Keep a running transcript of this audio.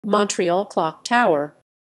Montreal Clock Tower.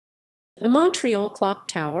 The Montreal Clock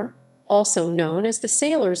Tower, also known as the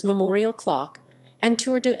Sailors' Memorial Clock and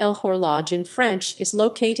Tour de l'Horloge in French, is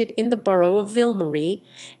located in the borough of Ville-Marie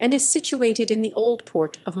and is situated in the Old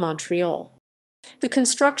Port of Montreal. The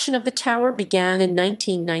construction of the tower began in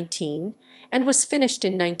 1919 and was finished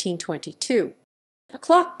in 1922. The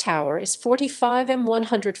clock tower is 45 m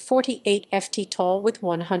 148 ft tall with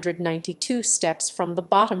 192 steps from the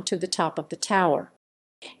bottom to the top of the tower.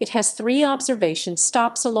 It has 3 observation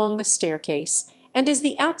stops along the staircase, and as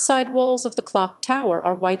the outside walls of the clock tower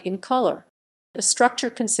are white in color. The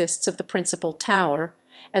structure consists of the principal tower,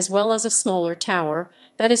 as well as a smaller tower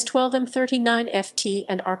that is 12 m 39 ft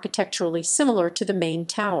and architecturally similar to the main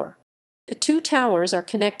tower. The 2 towers are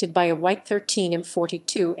connected by a white 13 m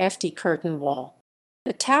 42 ft curtain wall.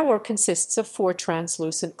 The tower consists of 4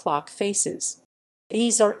 translucent clock faces.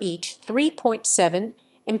 These are each 3.7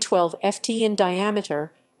 m 12 ft in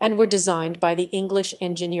diameter and were designed by the English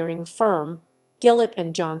engineering firm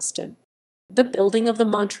Gillett Johnston. The building of the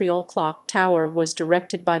Montreal Clock Tower was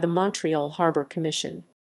directed by the Montreal Harbor Commission.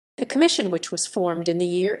 The commission, which was formed in the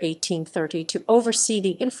year 1830 to oversee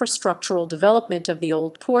the infrastructural development of the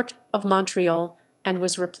Old Port of Montreal, and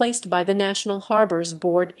was replaced by the National Harbours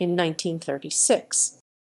Board in 1936.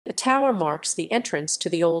 The tower marks the entrance to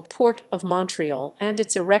the Old Port of Montreal, and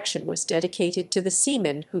its erection was dedicated to the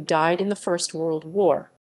seamen who died in the First World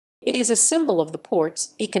War. It is a symbol of the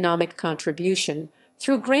port's economic contribution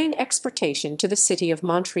through grain exportation to the city of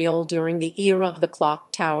Montreal during the era of the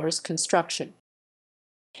clock tower's construction.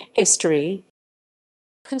 History.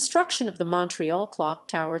 Construction of the Montreal Clock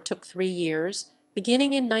Tower took 3 years,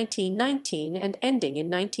 beginning in 1919 and ending in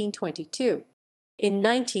 1922. In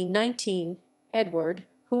 1919, Edward,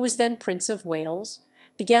 who was then Prince of Wales,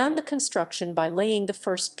 began the construction by laying the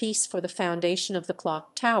first piece for the foundation of the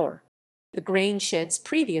clock tower. The grain sheds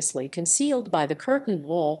previously concealed by the curtain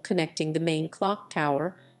wall connecting the main clock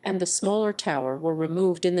tower and the smaller tower were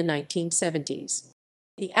removed in the 1970s.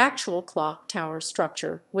 The actual clock tower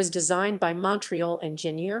structure was designed by Montreal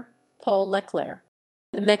engineer Paul Leclerc.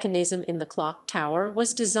 The mechanism in the clock tower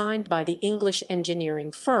was designed by the English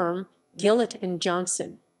engineering firm Gillett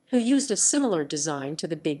Johnston, who used a similar design to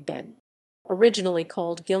the Big Ben. Originally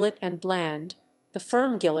called Gillett and Bland, the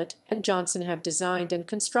firm Gillett and Johnston have designed and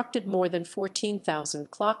constructed more than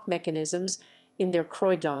 14,000 clock mechanisms in their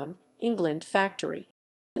Croydon, England factory.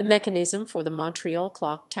 The mechanism for the Montreal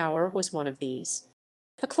Clock Tower was one of these.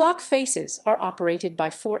 The clock faces are operated by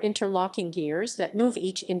 4 interlocking gears that move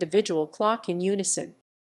each individual clock in unison.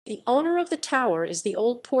 The owner of the tower is the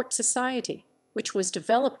Old Port Society, which was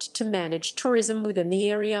developed to manage tourism within the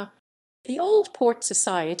area. The Old Port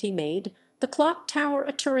Society made the clock tower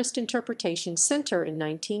a tourist interpretation center in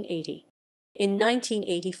 1980. In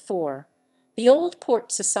 1984, the Old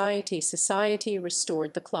Port Society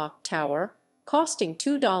restored the clock tower, costing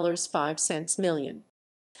 $2.05 million.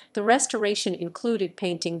 The restoration included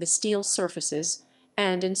painting the steel surfaces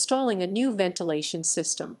and installing a new ventilation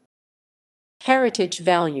system. Heritage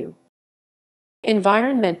value.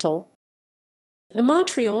 Environmental. The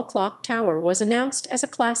Montreal Clock Tower was announced as a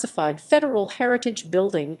classified Federal Heritage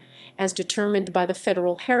Building as determined by the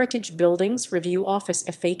Federal Heritage Buildings Review Office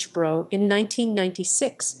 (FHBRO) in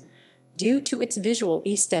 1996, due to its visual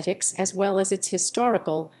aesthetics as well as its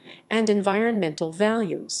historical and environmental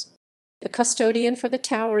values. The custodian for the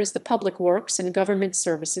tower is the Public Works and Government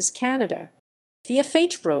Services Canada. The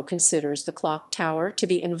FHBRO considers the clock tower to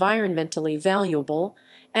be environmentally valuable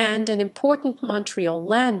and an important Montreal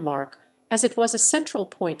landmark, as it was a central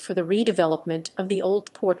point for the redevelopment of the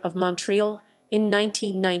Old Port of Montreal in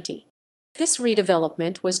 1990. This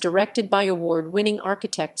redevelopment was directed by award-winning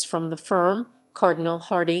architects from the firm Cardinal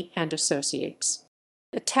Hardy and Associates.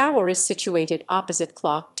 The tower is situated opposite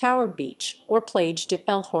Clock Tower Beach, or Plage de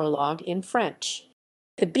l'Horloge in French.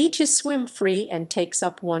 The beach is swim-free and takes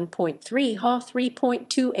up 1.3 ha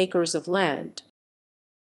 3.2 acres of land.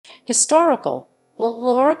 Historical.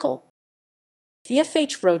 The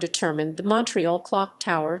FHBRO determined the Montreal Clock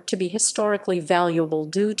Tower to be historically valuable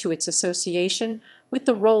due to its association with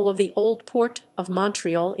the role of the Old Port of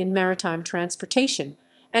Montreal in maritime transportation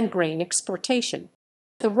and grain exportation.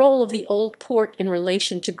 The role of the Old Port in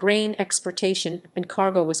relation to grain exportation and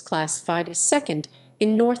cargo was classified as second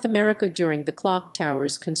in North America during the clock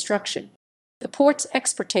tower's construction. The port's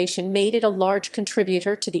exportation made it a large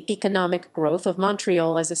contributor to the economic growth of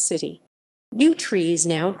Montreal as a city. New trees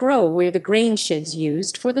now grow where the grain sheds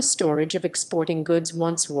used for the storage of exporting goods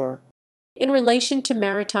once were. In relation to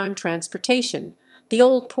maritime transportation, the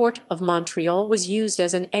Old Port of Montreal was used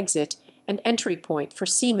as an exit and entry point for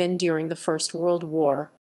seamen during the First World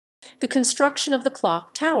War. The construction of the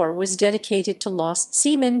clock tower was dedicated to lost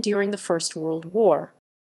seamen during the First World War.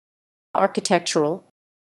 Architectural.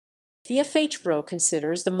 The FHBRO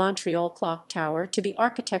considers the Montreal Clock Tower to be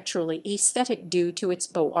architecturally aesthetic due to its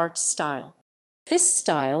Beaux Arts style. This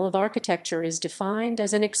style of architecture is defined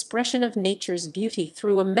as an expression of nature's beauty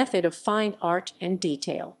through a method of fine art and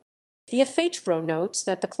detail. The FHBRO notes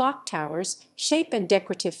that the clock tower's shape and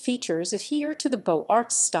decorative features adhere to the Beaux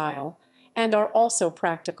Arts style and are also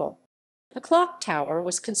practical. The clock tower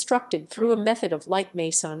was constructed through a method of light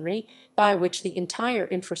masonry by which the entire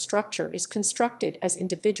infrastructure is constructed as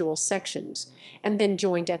individual sections and then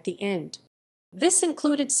joined at the end. This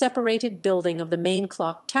included separated building of the main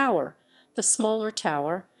clock tower, the smaller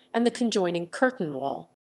tower, and the conjoining curtain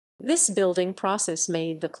wall. This building process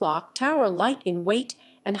made the clock tower light in weight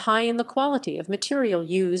and high in the quality of material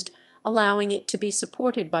used, allowing it to be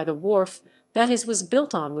supported by the wharf that it was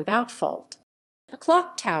built on without fault. The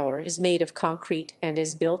clock tower is made of concrete and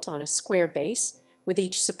is built on a square base, with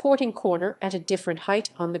each supporting corner at a different height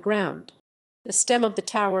on the ground. The stem of the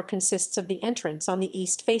tower consists of the entrance on the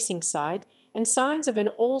east-facing side and signs of an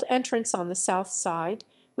old entrance on the south side,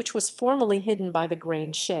 which was formerly hidden by the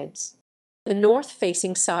grain sheds. The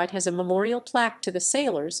north-facing side has a memorial plaque to the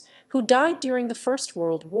sailors who died during the First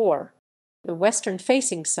World War. The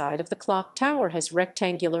western-facing side of the clock tower has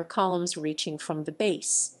rectangular columns reaching from the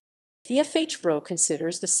base. The FHBRO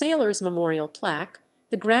considers the sailors' memorial plaque,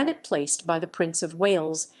 the granite placed by the Prince of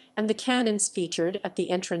Wales, and the cannons featured at the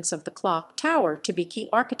entrance of the clock tower to be key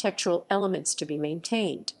architectural elements to be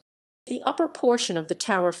maintained. The upper portion of the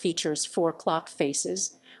tower features 4 clock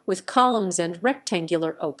faces, with columns and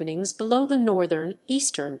rectangular openings below the northern,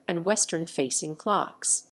 eastern, and western-facing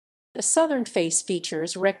clocks. The southern face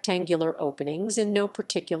features rectangular openings in no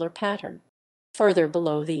particular pattern. Further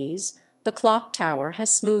below these, the clock tower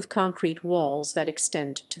has smooth concrete walls that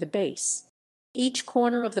extend to the base. Each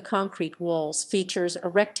corner of the concrete walls features a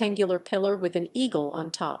rectangular pillar with an eagle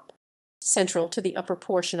on top. Central to the upper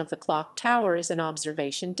portion of the clock tower is an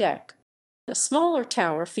observation deck. The smaller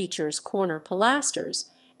tower features corner pilasters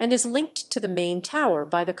and is linked to the main tower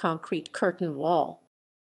by the concrete curtain wall.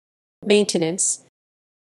 Maintenance.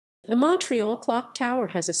 The Montreal Clock Tower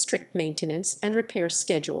has a strict maintenance and repair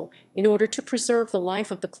schedule in order to preserve the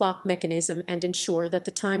life of the clock mechanism and ensure that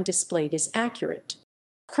the time displayed is accurate.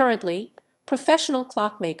 Currently, professional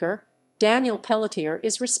clockmaker Daniel Pelletier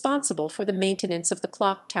is responsible for the maintenance of the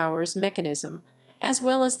clock tower's mechanism, as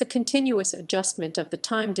well as the continuous adjustment of the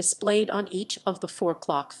time displayed on each of the 4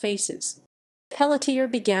 clock faces. Pelletier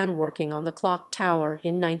began working on the clock tower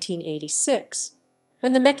in 1986,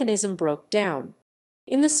 when the mechanism broke down.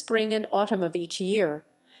 In the spring and autumn of each year,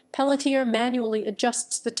 Pelletier manually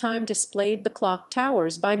adjusts the time displayed the clock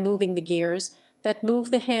towers by moving the gears that move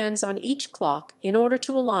the hands on each clock in order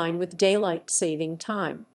to align with daylight saving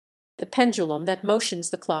time. The pendulum that motions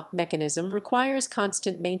the clock mechanism requires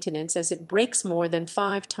constant maintenance as it breaks more than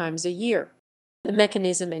 5 times a year. The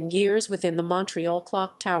mechanism and gears within the Montreal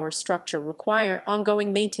Clock Tower structure require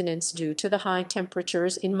ongoing maintenance due to the high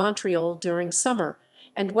temperatures in Montreal during summer,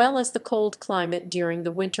 as well as the cold climate during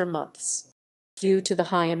the winter months. Due to the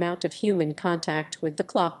high amount of human contact with the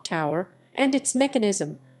clock tower and its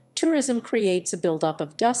mechanism, tourism creates a buildup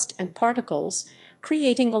of dust and particles,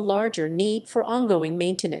 creating a larger need for ongoing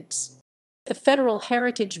maintenance. The Federal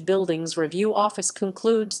Heritage Buildings Review Office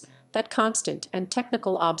concludes that constant and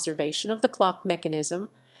technical observation of the clock mechanism,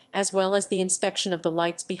 as well as the inspection of the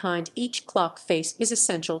lights behind each clock face, is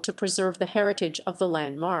essential to preserve the heritage of the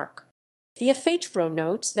landmark. The FHBRO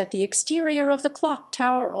notes that the exterior of the clock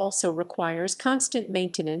tower also requires constant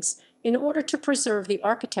maintenance in order to preserve the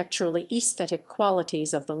architecturally aesthetic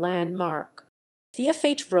qualities of the landmark. The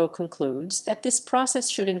FHBRO concludes that this process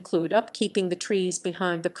should include upkeeping the trees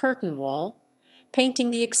behind the curtain wall,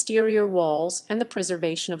 painting the exterior walls, and the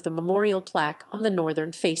preservation of the memorial plaque on the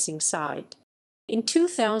northern-facing side. In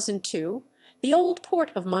 2002, the Old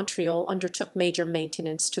Port of Montreal undertook major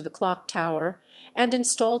maintenance to the clock tower and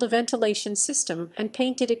installed a ventilation system and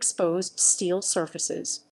painted exposed steel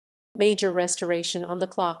surfaces. Major restoration on the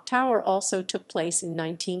clock tower also took place in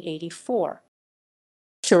 1984.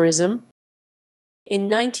 Tourism. In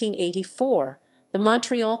 1984, the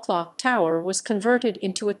Montreal Clock Tower was converted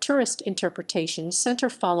into a tourist interpretation center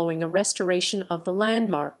following a restoration of the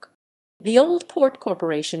landmark. The Old Port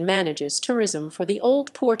Corporation manages tourism for the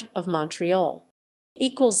Old Port of Montreal.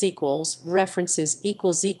 References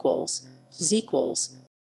 ==